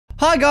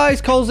Hi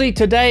guys, Colesy.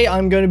 Today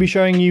I'm going to be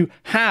showing you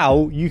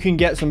how you can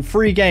get some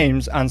free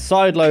games and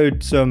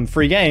sideload some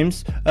free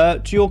games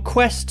to your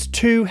Quest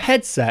 2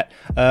 headset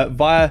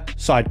via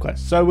Sidequest.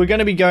 So we're going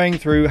to be going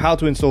through how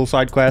to install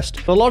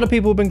Sidequest. A lot of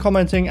people have been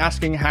commenting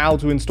asking how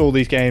to install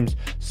these games,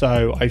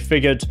 so I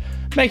figured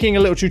making a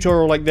little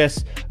tutorial like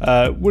this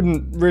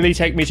wouldn't really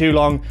take me too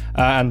long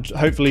and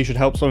hopefully should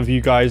help some of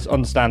you guys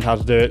understand how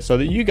to do it so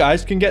that you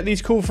guys can get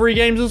these cool free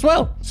games as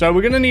well. So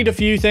we're going to need a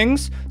few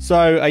things,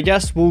 so I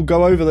guess we'll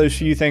go over those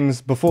few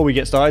things before we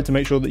get started to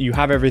make sure that you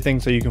have everything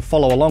so you can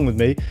follow along with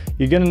me.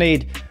 You're going to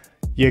need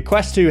your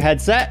Quest 2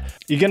 headset.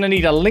 You're going to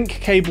need a link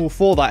cable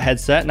for that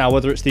headset. Now,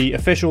 whether it's the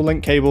official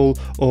link cable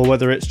or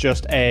whether it's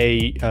just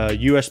a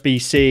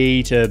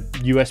USB-C to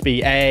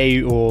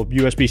USB-A or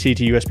USB-C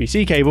to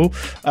USB-C cable,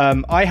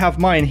 I have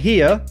mine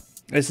here.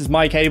 This is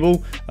my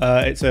cable.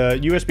 It's a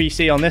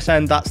USB-C on this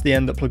end. That's the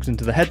end that plugs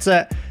into the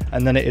headset,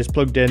 and then it is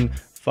plugged in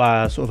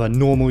via sort of a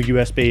normal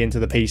USB into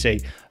the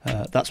PC.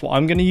 That's what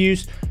I'm going to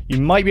use.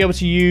 You might be able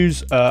to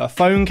use a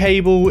phone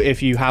cable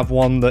if you have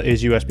one that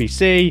is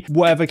USB-C.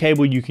 Whatever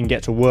cable you can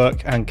get to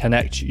work and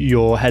connect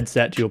your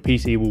headset to your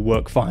PC will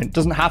work fine. It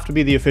doesn't have to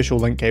be the official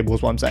link cable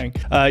is what I'm saying.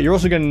 You're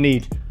also going to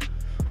need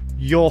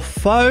your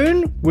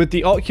phone with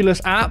the Oculus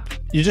app.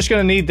 You're just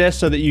going to need this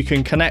so that you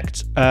can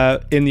connect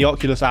in the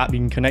Oculus app. You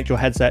can connect your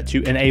headset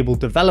to enable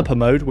developer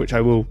mode, which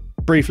I will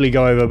briefly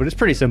go over, but it's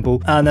pretty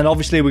simple. And then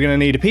obviously we're going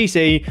to need a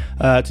PC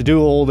to do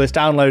all this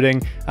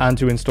downloading and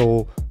to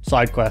install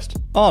Sidequest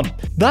on.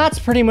 That's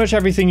pretty much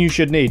everything you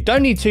should need.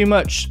 Don't need too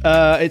much.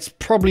 It's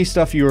probably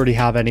stuff you already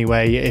have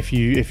anyway. If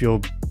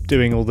you're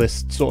doing all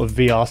this sort of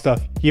VR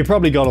stuff, you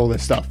probably got all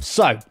this stuff.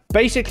 So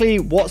basically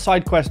what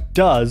Sidequest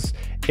does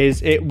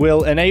is it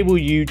will enable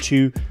you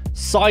to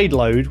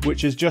sideload,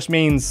 which just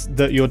means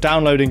that you're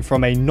downloading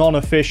from a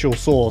non-official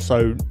source.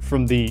 So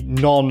from the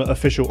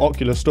non-official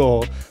Oculus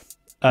store,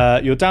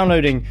 you're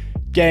downloading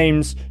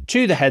games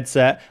to the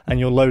headset and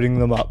you're loading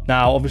them up.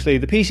 Now, obviously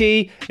the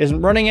PC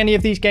isn't running any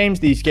of these games.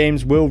 These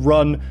games will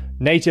run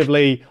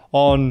natively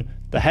on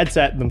the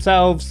headset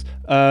themselves.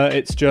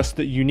 It's just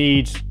that you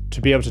need to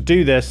be able to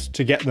do this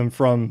to get them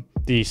from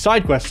the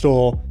Sidequest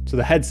store to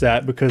the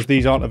headset, because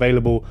these aren't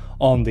available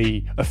on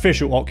the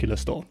official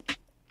Oculus store.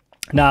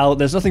 Now,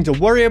 there's nothing to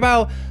worry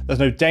about. There's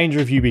no danger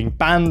of you being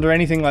banned or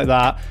anything like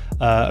that.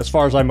 As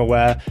far as I'm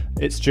aware,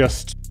 that's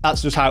just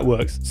how it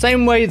works.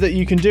 Same way that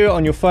you can do it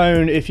on your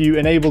phone. If you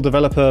enable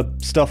developer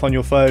stuff on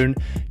your phone,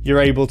 you're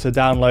able to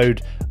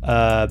download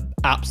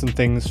apps and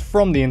things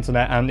from the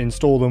internet and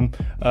install them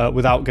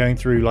without going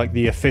through like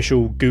the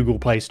official Google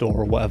Play Store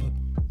or whatever.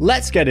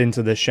 Let's get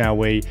into this, shall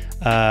we,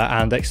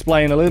 and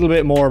explain a little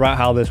bit more about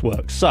how this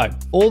works. So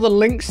all the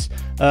links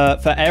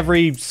for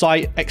every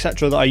site,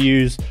 etc. that I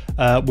use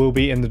will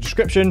be in the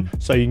description,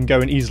 so you can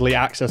go and easily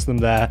access them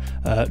there.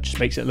 Just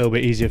makes it a little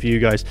bit easier for you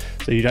guys,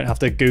 so you don't have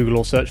to Google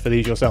or search for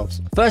these yourselves.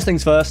 First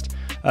things first,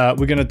 we're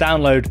going to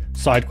download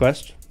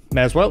Sidequest.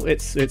 May as well,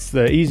 it's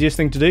the easiest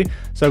thing to do.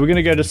 So we're going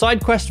to go to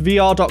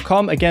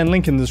sidequestvr.com, again,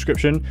 link in the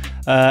description.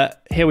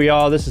 Here we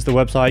are, this is the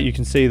website. You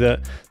can see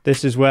that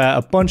this is where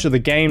a bunch of the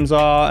games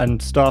are and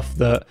stuff.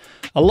 That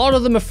a lot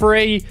of them are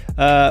free,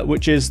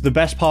 which is the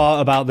best part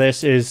about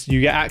this, is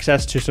you get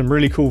access to some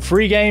really cool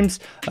free games.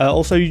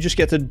 Also, you just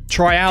get to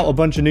try out a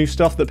bunch of new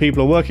stuff that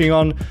people are working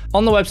on.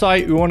 On the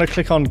website, we want to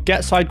click on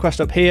Get Sidequest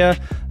up here,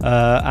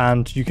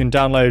 and you can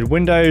download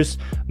Windows,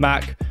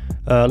 Mac,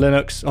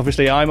 Linux.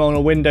 Obviously, I'm on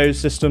a Windows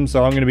system,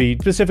 so I'm going to be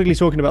specifically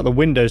talking about the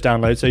Windows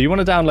download. So you want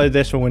to download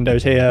this for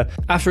Windows here.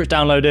 After it's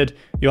downloaded,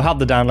 you'll have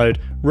the download.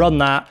 Run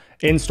that,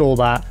 install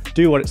that,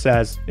 do what it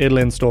says. It'll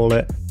install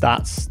it.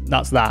 That's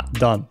that.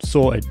 Done.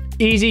 Sorted.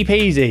 Easy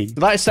peasy.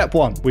 That is step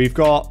one. We've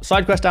got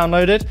Sidequest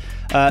downloaded.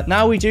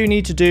 Now we do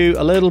need to do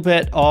a little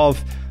bit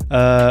of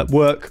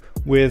work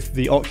with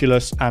the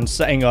Oculus and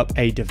setting up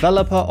a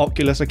developer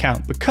Oculus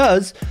account,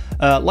 because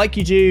like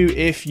you do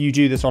if you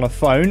do this on a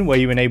phone where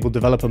you enable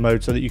developer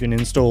mode so that you can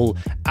install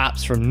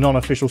apps from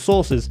non-official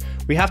sources,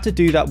 we have to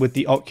do that with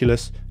the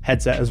Oculus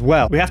headset as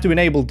well. We have to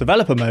enable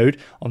developer mode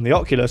on the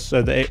Oculus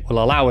so that it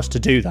will allow us to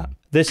do that.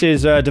 This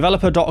is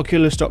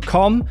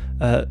developer.oculus.com,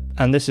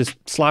 and this is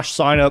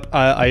 /signup.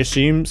 I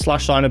assume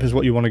 /signup is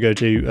what you want to go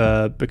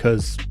to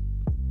because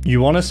you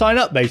want to sign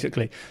up,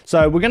 basically.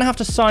 So we're going to have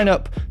to sign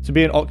up to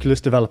be an Oculus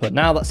developer.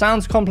 Now, that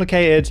sounds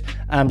complicated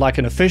and like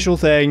an official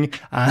thing,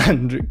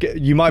 and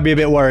you might be a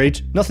bit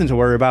worried. Nothing to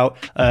worry about.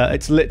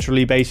 It's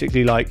literally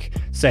basically like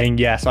saying,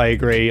 yes, I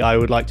agree, I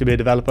would like to be a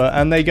developer.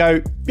 And they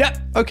go, yeah,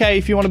 okay,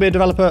 if you want to be a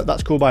developer,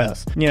 that's cool by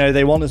us. You know,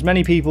 they want as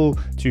many people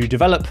to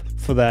develop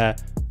for their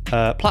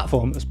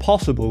platform as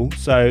possible,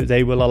 so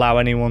they will allow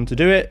anyone to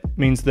do it.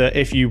 Means that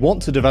if you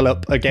want to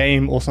develop a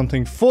game or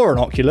something for an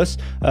Oculus,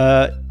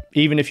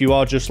 even if you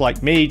are just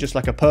like me, just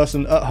like a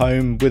person at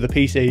home with a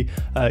PC,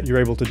 you're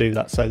able to do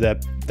that. So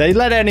they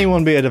let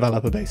anyone be a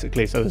developer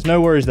basically. So there's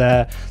no worries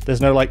there.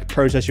 There's no like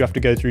process you have to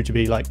go through to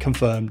be like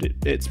confirmed.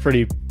 It's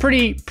pretty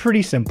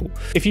simple.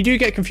 If you do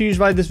get confused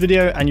by this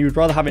video and you would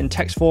rather have it in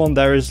text form,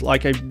 there is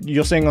like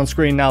you're seeing on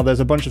screen now, there's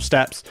a bunch of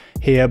steps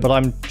here, but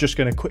I'm just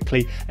going to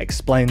quickly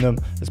explain them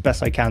as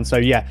best I can. So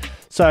yeah,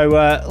 so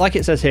like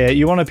it says here,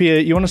 you want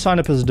to sign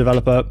up as a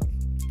developer.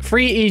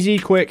 Free, easy,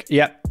 quick.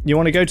 Yep. You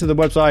want to go to the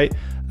website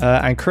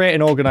and create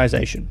an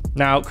organization.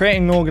 Now,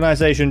 creating an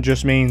organization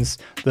just means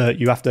that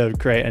you have to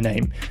create a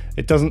name.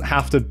 It doesn't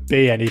have to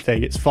be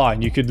anything. It's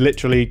fine. You could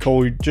literally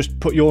just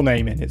put your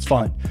name in. It's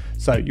fine.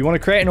 So you want to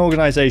create an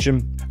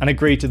organization and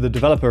agree to the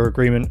developer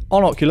agreement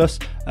on Oculus.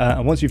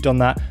 And once you've done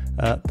that,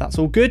 that's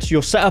all good.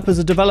 You're set up as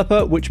a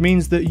developer, which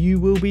means that you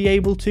will be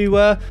able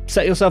to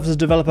set yourself as a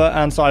developer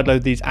and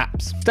sideload these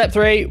apps. Step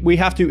 3, we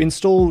have to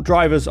install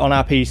drivers on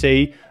our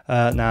PC.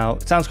 Now,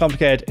 it sounds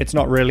complicated. It's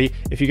not really.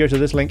 If you go to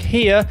this link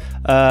here,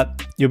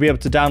 you'll be able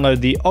to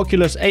download the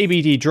Oculus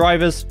ABD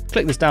drivers.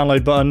 Click this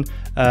download button,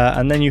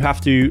 and then you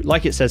have to,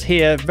 like it says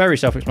here, very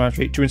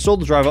self-explanatory, to install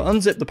the driver,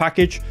 unzip the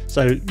package.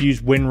 So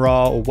use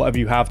WinRAR or whatever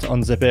you have to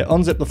unzip it.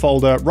 Unzip the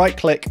folder,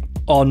 right-click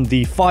on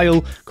the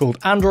file called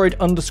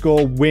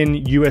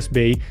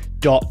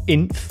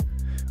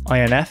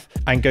android_win_usb.inf,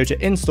 and go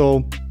to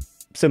install.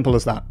 Simple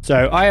as that.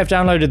 So I have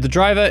downloaded the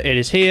driver. It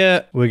is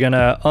here. We're going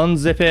to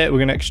unzip it. We're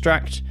going to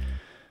extract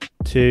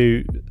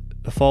to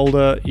the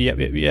folder.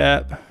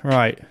 Yep.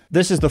 Right.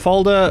 This is the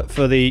folder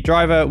for the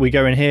driver. We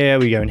go in here.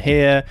 We go in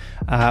here.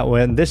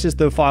 When this is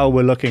the file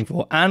we're looking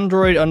for,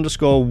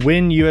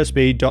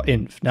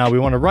 android_win_usb.inf. Now we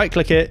want to right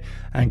click it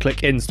and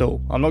click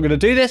install. I'm not going to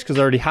do this because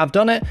I already have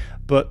done it,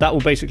 but that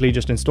will basically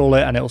just install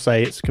it and it will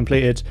say it's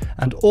completed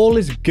and all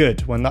is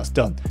good when that's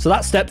done. So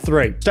that's step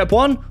 3. Step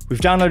 1, we've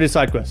downloaded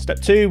Sidequest. Step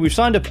 2, we've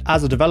signed up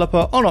as a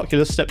developer on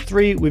Oculus. Step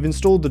 3, we've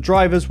installed the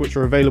drivers which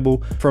are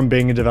available from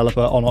being a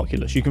developer on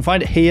Oculus. You can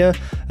find it here.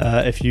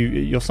 If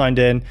you're signed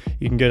in,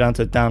 you can go down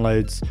to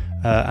downloads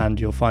and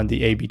you'll find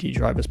the ABD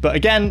drivers. But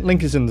again,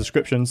 link is in the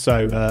description,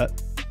 so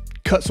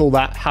cuts all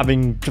that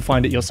having to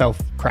find it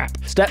yourself crap.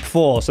 Step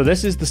 4, so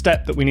this is the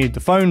step that we need the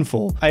phone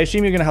for. I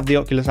assume you're going to have the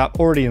Oculus app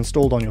already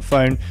installed on your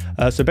phone.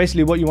 So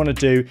basically what you want to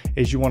do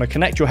is you want to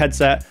connect your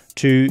headset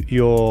to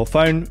your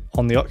phone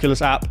on the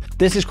Oculus app.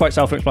 This is quite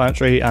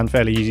self-explanatory and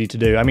fairly easy to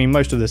do. I mean,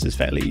 most of this is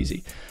fairly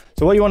easy.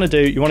 So what you want to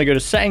do, you want to go to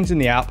settings in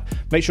the app,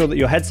 make sure that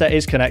your headset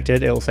is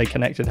connected. It'll say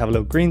connected, have a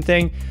little green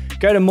thing.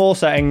 Go to more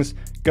settings,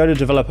 go to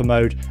developer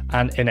mode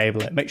and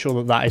enable it. Make sure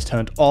that that is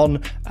turned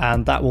on,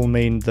 and that will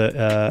mean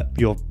that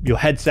your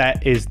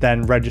headset is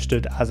then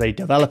registered as a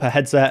developer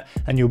headset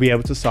and you'll be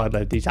able to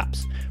sideload these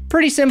apps.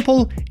 Pretty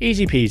simple,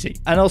 easy peasy.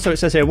 And also it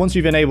says here, once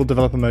you've enabled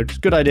developer mode, it's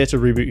a good idea to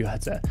reboot your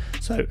headset.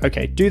 So,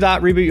 okay, do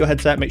that, reboot your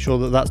headset, make sure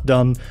that that's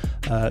done,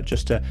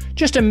 just to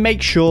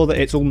make sure that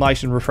it's all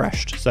nice and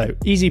refreshed. So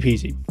easy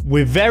peasy.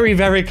 We're very,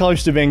 very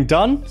close to being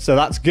done, so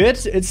that's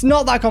good. It's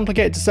not that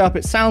complicated to set up.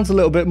 It sounds a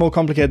little bit more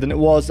complicated than it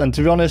was, and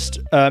to be honest,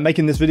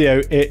 making this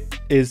video, it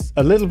is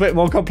a little bit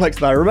more complex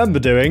than I remember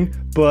doing,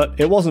 but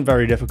it wasn't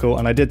very difficult,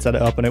 and I did set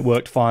it up and it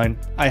worked fine.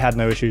 I had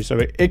no issues, so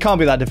it can't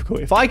be that difficult.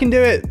 If I can do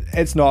it,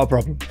 it's not a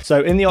problem.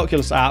 So in the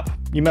Oculus app,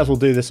 you may as well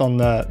do this on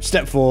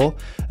step 4.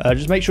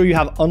 Just make sure you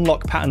have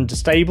unlock pattern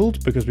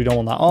disabled because we don't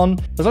want that on.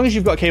 As long as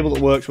you've got a cable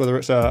that works, whether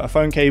it's a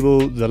phone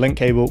cable, the link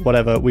cable,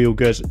 whatever, we all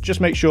good.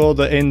 Just make sure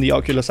that in the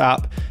Oculus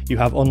app, you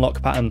have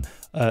unlock pattern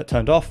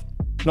turned off.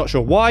 Not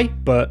sure why,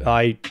 but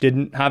I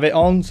didn't have it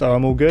on, so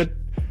I'm all good.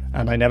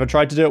 And I never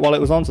tried to do it while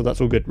it was on, so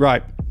that's all good.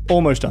 Right,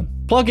 almost done.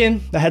 Plug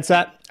in the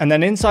headset, and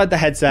then inside the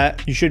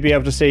headset, you should be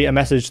able to see a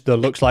message that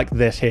looks like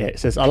this here. It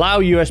says, allow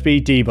USB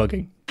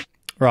debugging.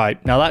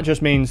 Right, now that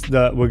just means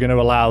that we're going to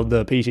allow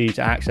the PC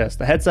to access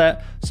the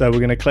headset. So we're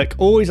going to click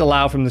always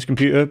allow from this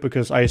computer,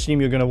 because I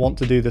assume you're going to want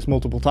to do this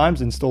multiple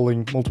times,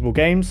 installing multiple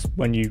games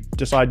when you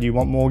decide you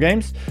want more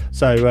games.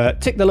 So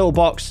tick the little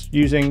box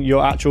using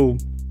your actual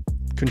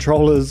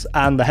controllers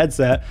and the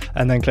headset,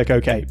 and then click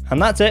OK. And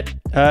that's it.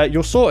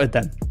 You're sorted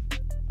then.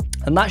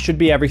 And that should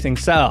be everything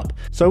set up.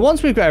 So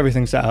once we've got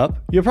everything set up,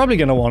 you're probably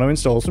going to want to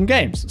install some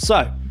games.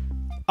 So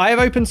I have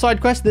opened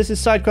Sidequest. This is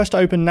Sidequest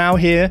open now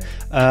here,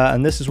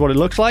 and this is what it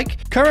looks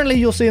like. Currently,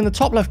 you'll see in the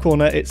top left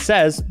corner, it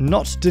says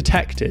not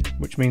detected,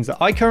 which means that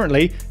I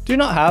currently do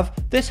not have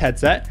this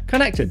headset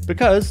connected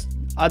because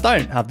I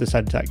don't have this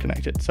headset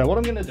connected. So what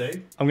I'm going to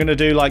do, I'm going to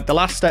do like the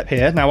last step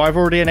here. Now I've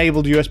already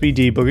enabled USB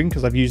debugging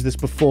because I've used this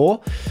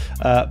before,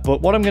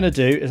 but what I'm going to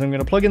do is I'm going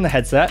to plug in the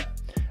headset.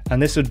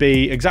 And this would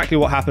be exactly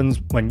what happens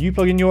when you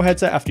plug in your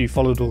headset after you've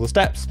followed all the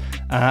steps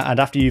and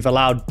after you've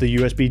allowed the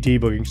USB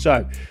debugging.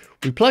 So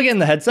we plug in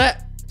the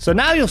headset. So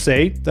now you'll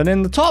see that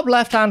in the top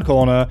left-hand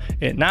corner,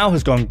 it now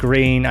has gone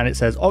green and it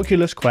says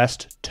Oculus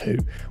Quest 2,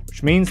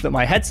 which means that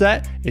my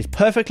headset is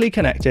perfectly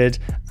connected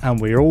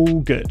and we're all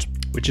good,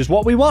 which is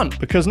what we want,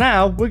 because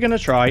now we're going to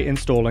try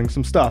installing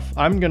some stuff.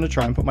 I'm going to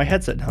try and put my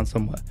headset down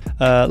somewhere.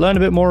 Learn a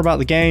bit more about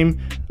the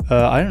game.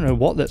 I don't know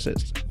what this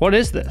is. What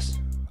is this?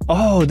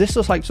 Oh, this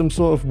looks like some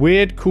sort of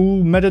weird,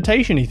 cool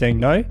meditation-y thing,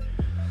 no?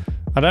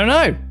 I don't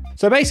know.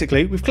 So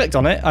basically, we've clicked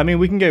on it. I mean,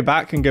 we can go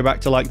back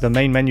to like the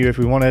main menu if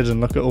we wanted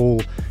and look at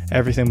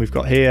everything we've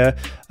got here.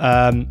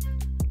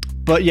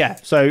 But yeah,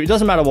 so it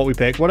doesn't matter what we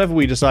pick. Whatever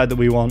we decide that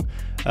we want,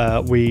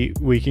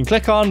 we can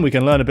click on. We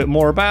can learn a bit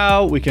more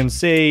about. We can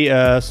see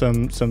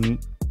some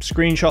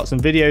screenshots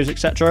and videos,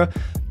 etc.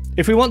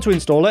 If we want to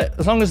install it,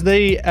 as long as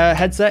the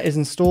headset is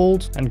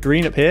installed and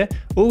green up here,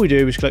 all we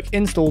do is click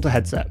Install to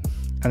Headset.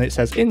 And it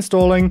says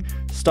installing,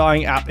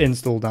 starting app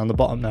install down the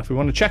bottom. Now, if we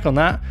want to check on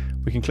that,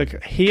 we can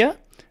click here.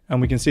 And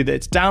we can see that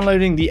it's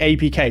downloading the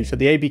APK. So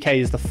the APK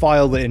is the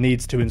file that it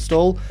needs to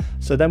install.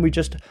 So then we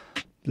just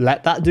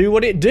let that do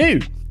what it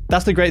do.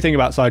 That's the great thing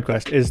about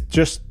Sidequest, is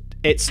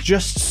it's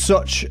just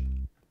such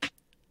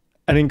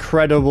an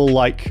incredible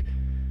like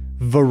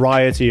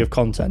variety of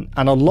content.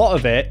 And a lot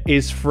of it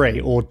is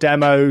free, or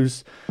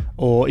demos,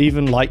 or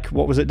even like,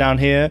 what was it down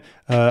here?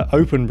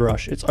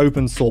 OpenBrush, it's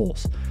open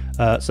source.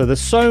 So there's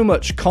so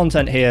much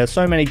content here,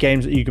 so many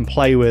games that you can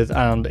play with,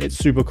 and it's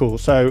super cool.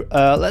 So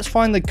let's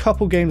find the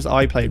couple games that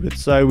I played with.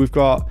 So we've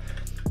got,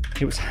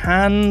 it was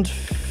Hand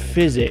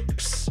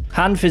Physics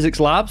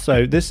Lab.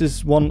 So this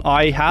is one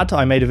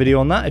I made a video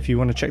on that. If you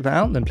want to check that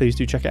out, then please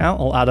do check it out.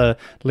 I'll add a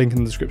link in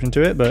the description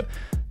to it, but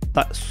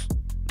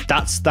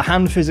that's the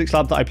Hand Physics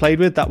Lab that I played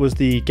with. That was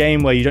the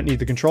game where you don't need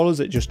the controllers.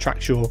 It just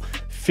tracks your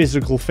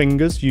physical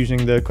fingers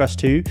using the Quest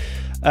 2.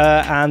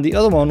 And the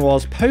other one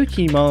was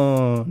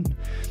Pokemon.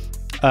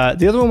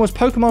 The other one was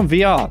Pokemon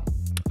VR.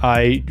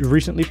 I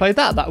recently played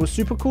that. That was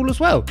super cool as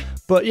well.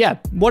 But yeah,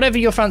 whatever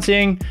you're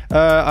fancying,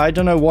 I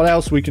don't know what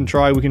else we can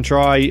try. We can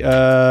try,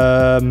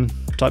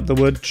 type the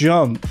word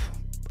jump.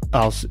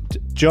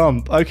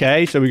 Jump.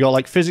 Okay, so we got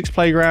like Physics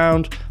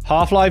Playground,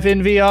 Half-Life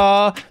in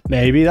VR.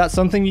 Maybe that's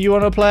something you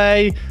want to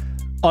play.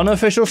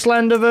 Unofficial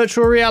Slender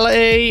virtual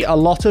reality. A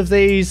lot of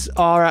these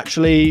are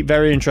actually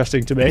very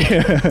interesting to me.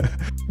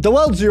 The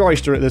world's your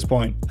oyster at this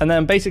point. And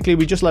then basically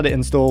we just let it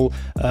install.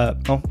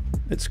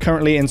 It's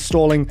currently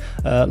installing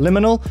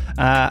Liminal.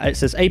 It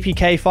says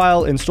APK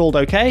file installed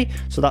okay.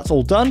 So that's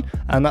all done,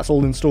 and that's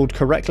all installed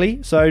correctly.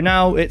 So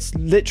now it's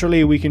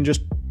literally, we can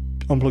just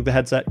unplug the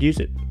headset, use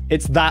it.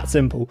 It's that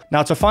simple.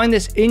 Now, to find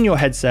this in your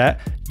headset,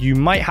 you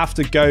might have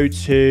to go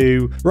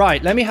to...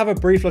 Right, let me have a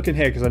brief look in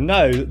here, because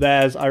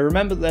I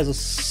remember there's a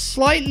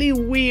slightly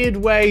weird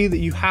way that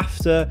you have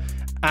to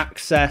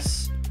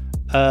access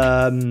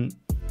the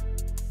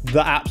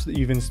apps that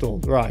you've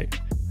installed. Right.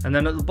 And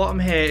then at the bottom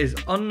here is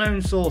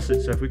unknown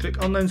sources. So if we click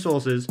unknown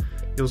sources,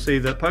 you'll see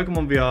that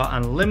Pokemon VR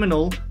and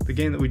Liminal, the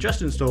game that we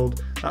just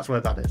installed, that's where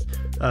that is.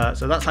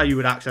 So that's how you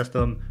would access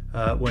them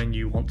when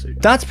you want to.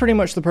 That's pretty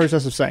much the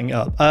process of setting it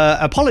up.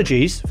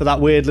 Apologies for that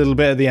weird little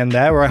bit at the end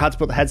there where I had to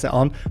put the headset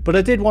on, but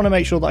I did want to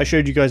make sure that I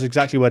showed you guys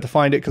exactly where to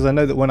find it, because I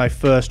know that when I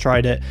first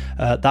tried it,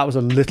 that was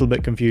a little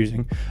bit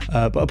confusing.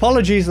 But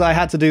apologies that I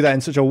had to do that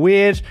in such a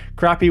weird,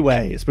 crappy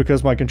way. It's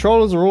because my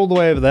controllers are all the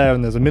way over there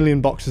and there's a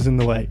million boxes in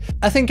the way.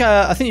 I think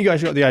you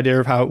guys got the idea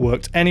of how it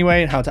worked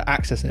anyway and how to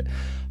access it.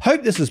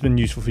 Hope this has been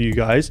useful for you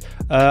guys.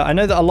 I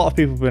know that a lot of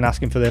people have been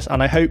asking for this,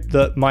 and I hope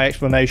that my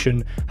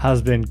explanation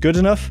has been good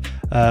enough.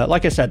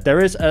 Like I said, there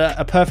is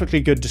a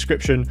perfectly good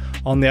description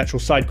on the actual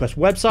Sidequest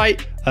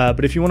website,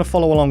 but if you want to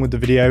follow along with the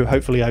video,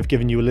 hopefully I've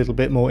given you a little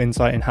bit more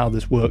insight in how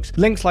this works.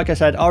 Links, like I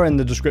said, are in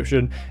the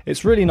description.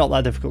 It's really not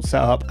that difficult to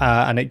set up,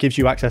 and it gives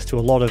you access to a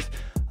lot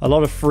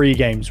of free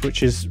games,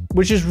 which is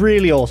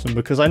really awesome,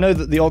 because I know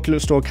that the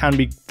Oculus store can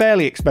be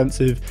fairly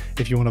expensive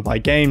if you want to buy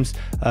games,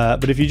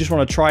 but if you just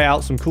want to try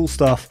out some cool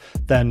stuff,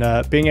 then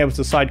being able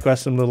to Sidequest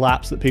some little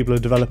apps that people are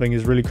developing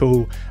is really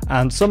cool,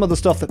 and some of the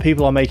stuff that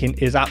people are making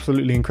is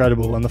absolutely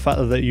incredible, and the fact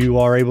that you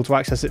are able to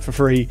access it for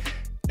free,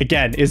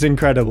 again, is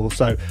incredible.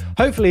 So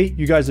hopefully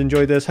you guys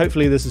enjoyed this.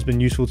 Hopefully this has been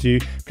useful to you.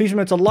 Please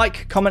remember to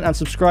like, comment, and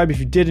subscribe if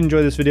you did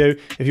enjoy this video.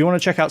 If you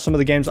want to check out some of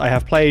the games I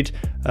have played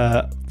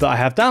that I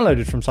have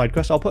downloaded from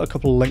Sidequest, I'll put a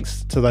couple of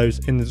links to those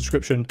in the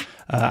description,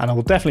 and I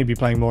will definitely be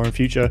playing more in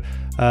future.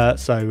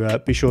 So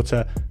be sure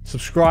to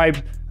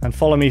subscribe and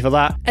follow me for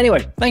that.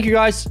 Anyway, thank you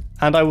guys,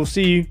 and I will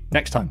see you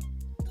next time.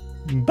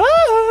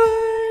 Bye!